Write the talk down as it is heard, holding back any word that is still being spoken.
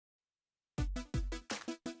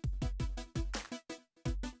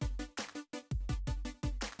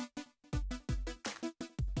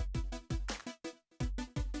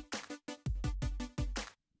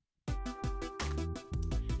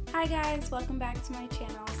Hi guys, welcome back to my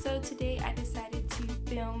channel. So today I decided to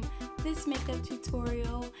film this makeup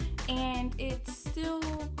tutorial and it's still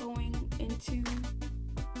going into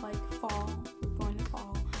like fall. We're going to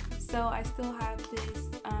fall. So I still have this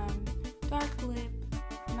dark lip,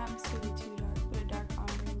 not necessarily too dark, but a dark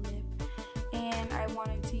ombre lip. And I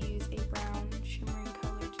wanted to use a brown shimmering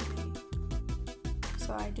color today.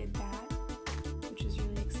 So I did that, which is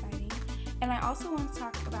really exciting. And I also want to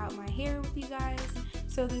talk about my hair with you guys.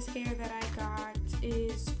 So this hair that I got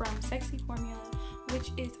is from Sexy Formula,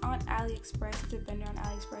 which is on AliExpress. It's a vendor on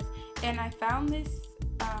AliExpress. And I found this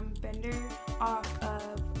vendor off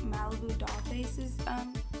of Malibu Dollface's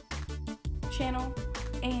channel.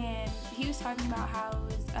 And he was talking about how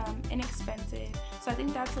it was inexpensive. So I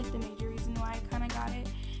think that's like the major reason why I kind of got it.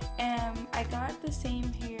 I got the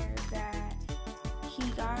same hair that he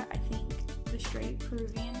got, I think, the straight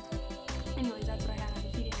Peruvian. Anyways, that's what I have.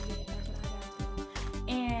 If he didn't get it, that's what I got.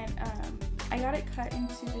 And I got it cut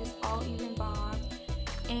into this all even bob.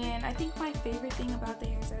 And I think my favorite thing about the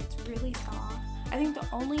hair is that it's really soft. I think the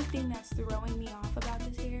only thing that's throwing me off about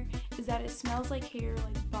this hair is that it smells like hair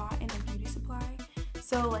like bought in a beauty supply.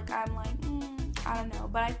 So like I'm like, I don't know.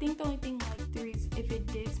 But I think the only thing like if it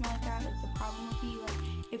did smell like that, like the problem would be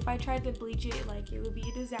like if I tried to bleach it, like it would be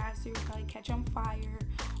a disaster. It would probably catch on fire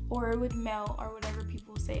or it would melt or whatever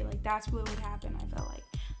people say. Like that's what would happen, I felt like.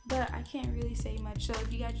 But I can't really say much. So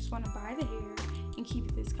if you guys just want to buy the hair and keep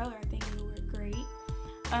it this color, I think it'll work great.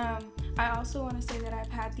 I also want to say that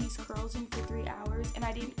I've had these curls in for 3 hours and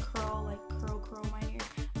I didn't curl my hair.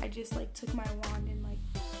 I just like took my wand and like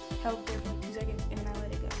held there for like 2 seconds and then I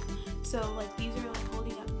let it go. So like these are like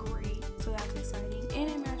holding up great. So that's exciting. And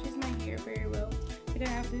it matches my hair very well. Like I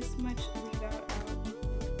have this much leave out.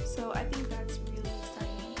 So I think that's really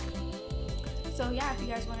exciting. So yeah, if you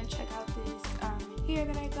guys want to check out this hair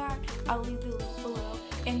that I got, I'll leave the link below.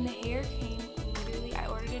 And the hair came literally, I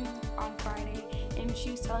ordered it on Friday and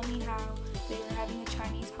she was telling me how they were having a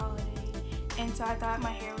Chinese holiday, and so I thought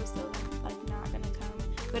my hair was still like not gonna come,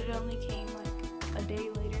 but it only came like a day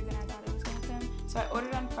later than I thought it was gonna come. So I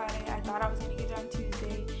ordered on Friday. I thought I was gonna get it on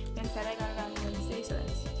Tuesday, but instead I got it on Wednesday. So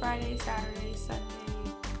that's Friday, Saturday,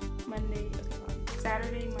 Sunday, Monday,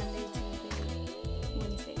 Saturday, Monday, Tuesday,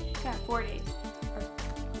 Wednesday. Yeah, 4 days.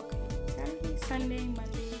 Sunday,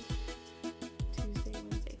 Monday, Tuesday,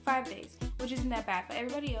 Wednesday, 5 days, which isn't that bad, but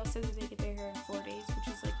everybody else says that they get their hair in 4 days,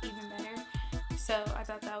 which is like even better. So I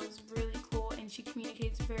thought that was really cool, and she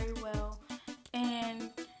communicates very well,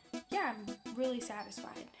 and yeah, I'm really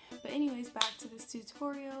satisfied. But anyways, back to this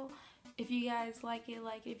tutorial. If you guys like it,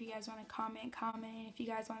 like it. If you guys want to comment. If you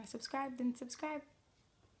guys want to subscribe, then subscribe.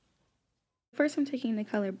 First, I'm taking the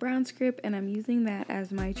color Brown Script, and I'm using that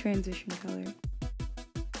as my transition color.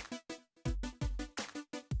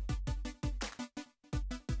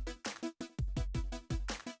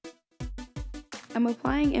 I'm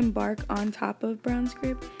applying Embark on top of Brown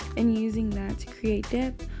Script and using that to create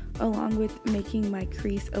depth, along with making my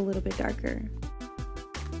crease a little bit darker.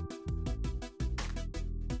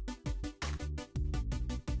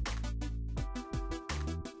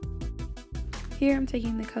 Here I'm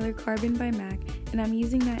taking the color Carbon by MAC and I'm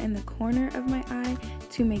using that in the corner of my eye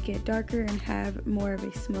to make it darker and have more of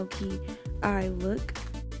a smoky eye look.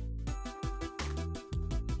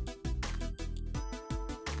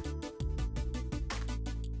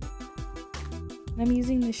 I'm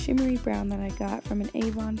using the shimmery brown that I got from an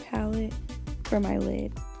Avon palette for my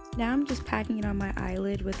lid. Now I'm just packing it on my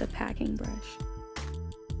eyelid with a packing brush.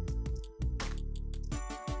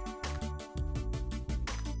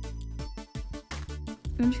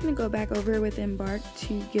 I'm just going to go back over with Embark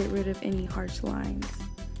to get rid of any harsh lines.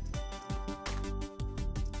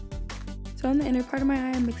 So on the inner part of my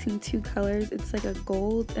eye, I'm mixing 2 colors. It's like a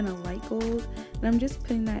gold and a light gold, and I'm just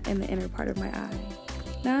putting that in the inner part of my eye.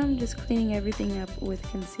 Now I'm just cleaning everything up with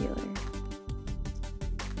concealer.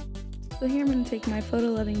 So here I'm going to take my Photo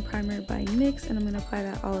Loving Primer by NYX and I'm going to apply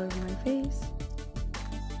that all over my face.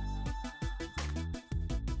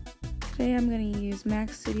 Today I'm going to use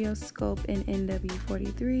MAC Studio Sculpt in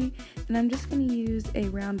NW43 and I'm just going to use a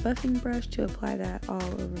round buffing brush to apply that all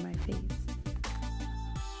over my face.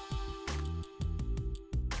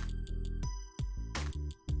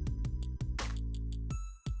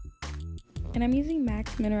 And I'm using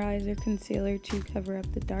MAC's Mineralizer Concealer to cover up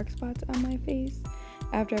the dark spots on my face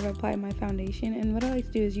after I've applied my foundation. And what I like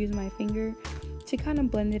to do is use my finger to kind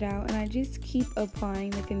of blend it out, and I just keep applying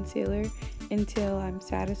the concealer until I'm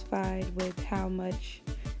satisfied with how much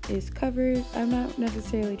is covered. I'm not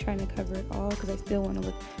necessarily trying to cover it all because I still want to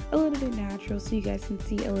look a little bit natural so you guys can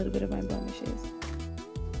see a little bit of my blemishes.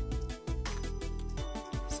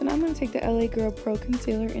 So now I'm going to take the LA Girl Pro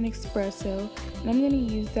Concealer in Expresso, and I'm going to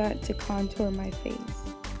use that to contour my face.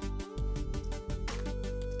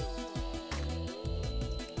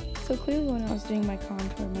 So clearly when I was doing my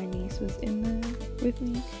contour, my niece was in there with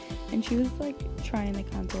me, and she was like trying to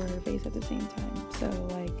contour her face at the same time. So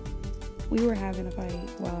like we were having a fight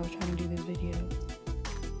while I was trying to do this video.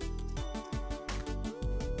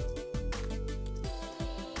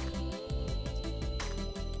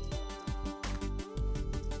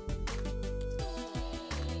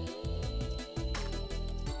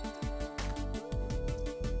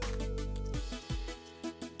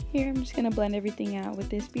 Here I'm just going to blend everything out with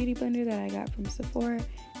this beauty blender that I got from Sephora,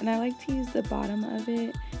 and I like to use the bottom of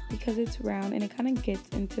it because it's round and it kind of gets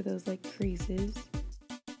into those like creases.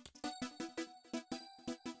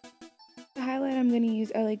 To highlight, I'm going to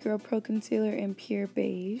use LA Girl Pro Concealer in Pure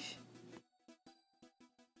Beige.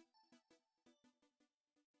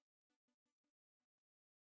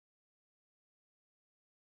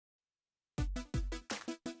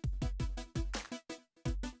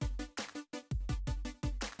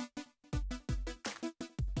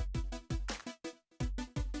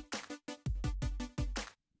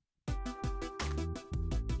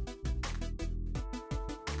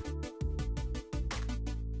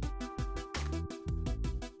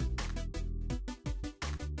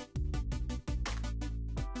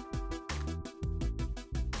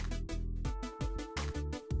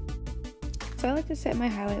 So I like to set my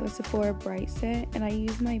highlight with Sephora Bright Set, and I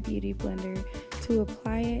use my beauty blender to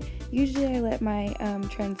apply it. Usually I let my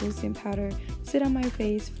translucent powder sit on my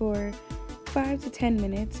face for 5 to 10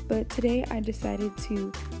 minutes, but today I decided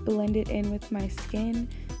to blend it in with my skin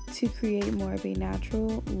to create more of a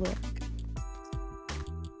natural look.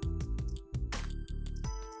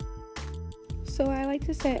 So I like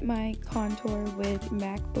to set my contour with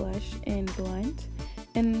MAC blush in Blunt,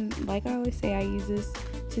 and like I always say, I use this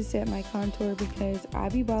to set my contour because I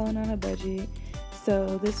be balling on a budget,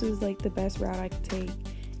 so this was like the best route I could take,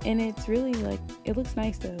 and it's really like, it looks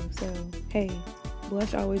nice though, so hey,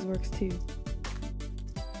 blush always works too.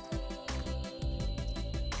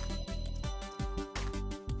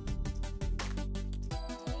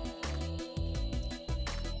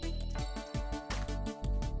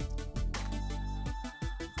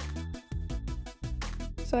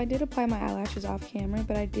 So I did apply my eyelashes off camera,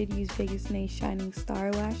 but I did use Vegas Nay Shining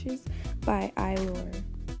Star Lashes by Eyeliner.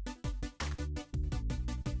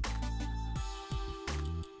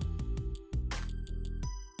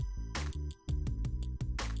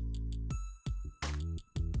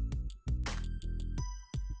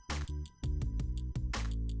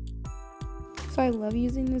 So I love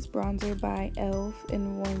using this bronzer by e.l.f.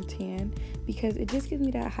 in Warm Tan because it just gives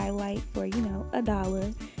me that highlight for, you know,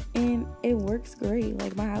 $1. And it works great,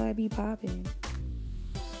 like my highlight be popping.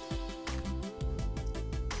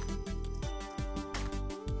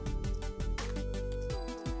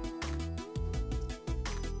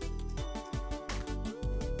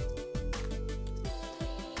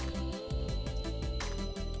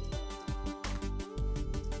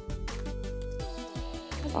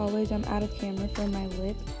 As always, I'm out of camera for my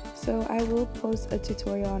lip, so I will post a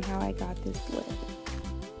tutorial on how I got this lip.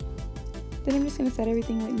 Then I'm just going to set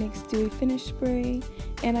everything with NYX Dewy Finish Spray,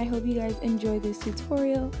 and I hope you guys enjoy this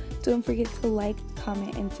tutorial. Don't forget to like,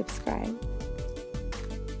 comment, and subscribe.